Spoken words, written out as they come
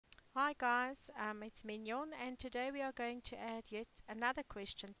Hi guys, it's Mignon, and today we are going to add yet another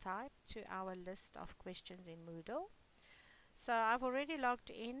question type to our list of questions in Moodle. So I've already logged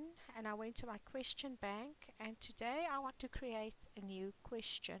in and I went to my question bank, and today I want to create a new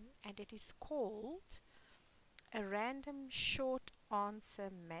question, and it is called a random short answer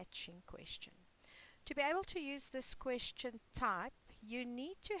matching question. To be able to use this question type, you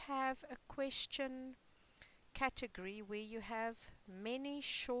need to have a question category where you have many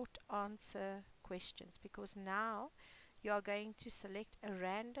short answer questions, because now you are going to select a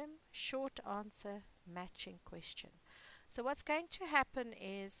random short answer matching question. So what's going to happen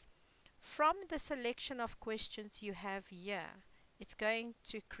is, from the selection of questions you have here, it's going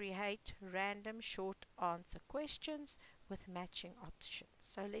to create random short answer questions with matching options.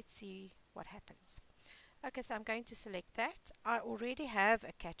 So let's see what happens. Okay, so I'm going to select that. I already have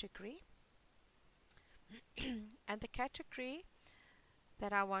a category, and the category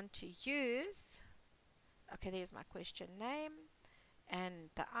that I want to use, okay, there's my question name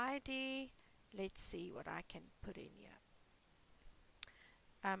and the ID. Let's see what I can put in here.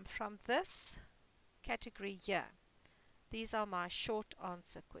 From this category here, these are my short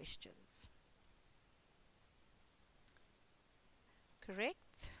answer questions.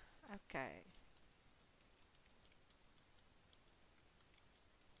 Correct? Okay.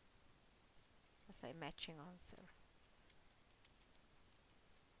 I'll say matching answer.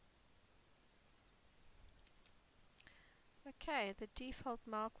 Okay, the default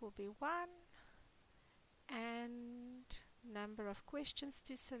mark will be 1, and number of questions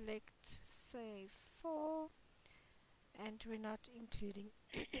to select, say 4, and we're not including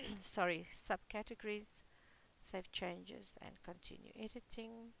sorry, subcategories. Save changes and continue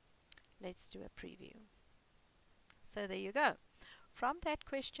editing. Let's do a preview. So there you go. From that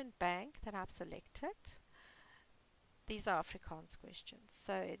question bank that I've selected, these are Afrikaans questions.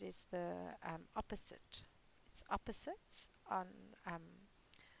 So it is the opposite. It's opposites on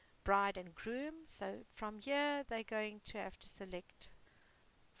bride and groom. So from here, they're going to have to select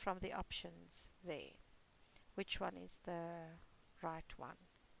from the options there which one is the right one.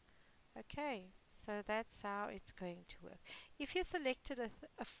 Okay, so that's how it's going to work. If you selected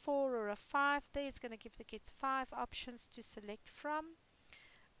a 4 or a 5, there it's going to give the kids 5 options to select from.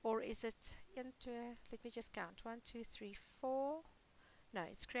 Or is it into, let me just count, 1, 2, 3, 4. No,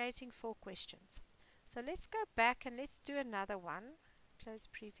 it's creating 4 questions. So let's go back and let's do another one. Close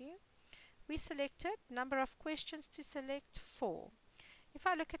preview. We selected number of questions to select 4. If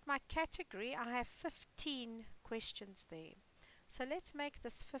I look at my category, I have 15 questions there. So let's make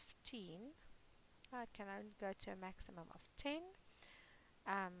this 15. I can only go to a maximum of 10.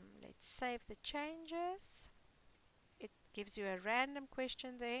 Let's save the changes. It gives you a random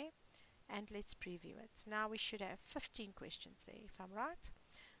question there, and let's preview it. Now we should have 15 questions there, if I'm right.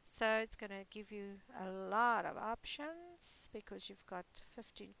 So it's going to give you a lot of options because you've got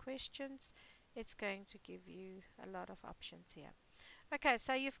 15 questions. It's going to give you a lot of options here. Okay,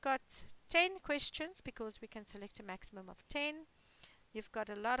 so you've got 10 questions because we can select a maximum of 10. You've got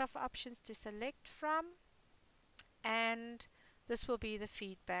a lot of options to select from, and this will be the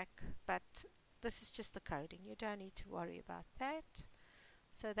feedback, but this is just the coding. You don't need to worry about that.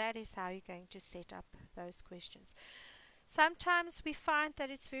 So that is how you're going to set up those questions. Sometimes we find that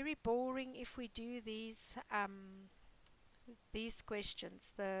it's very boring if we do these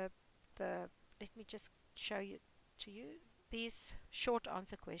questions. Let me just show you to you these short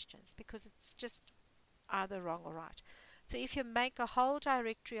answer questions, because it's just either wrong or right. So if you make a whole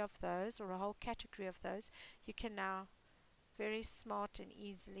directory of those or a whole category of those, you can now very smart and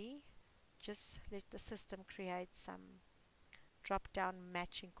easily just let the system create some drop down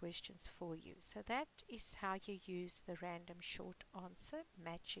matching questions for you. So that is how you use the random short answer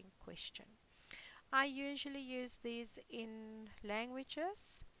matching question. I usually use these in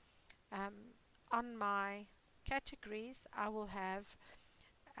languages. On my categories, I will have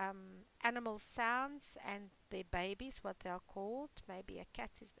animal sounds and their babies, what they are called. Maybe a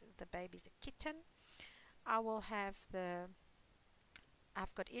cat is the baby's a kitten. I've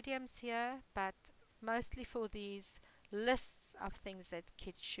got idioms here, but mostly for these lists of things that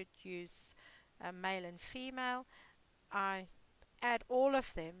kids should use, male and female, I add all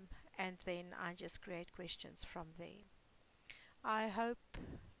of them, and then I just create questions from there. I hope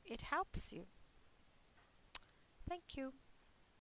it helps you. Thank you.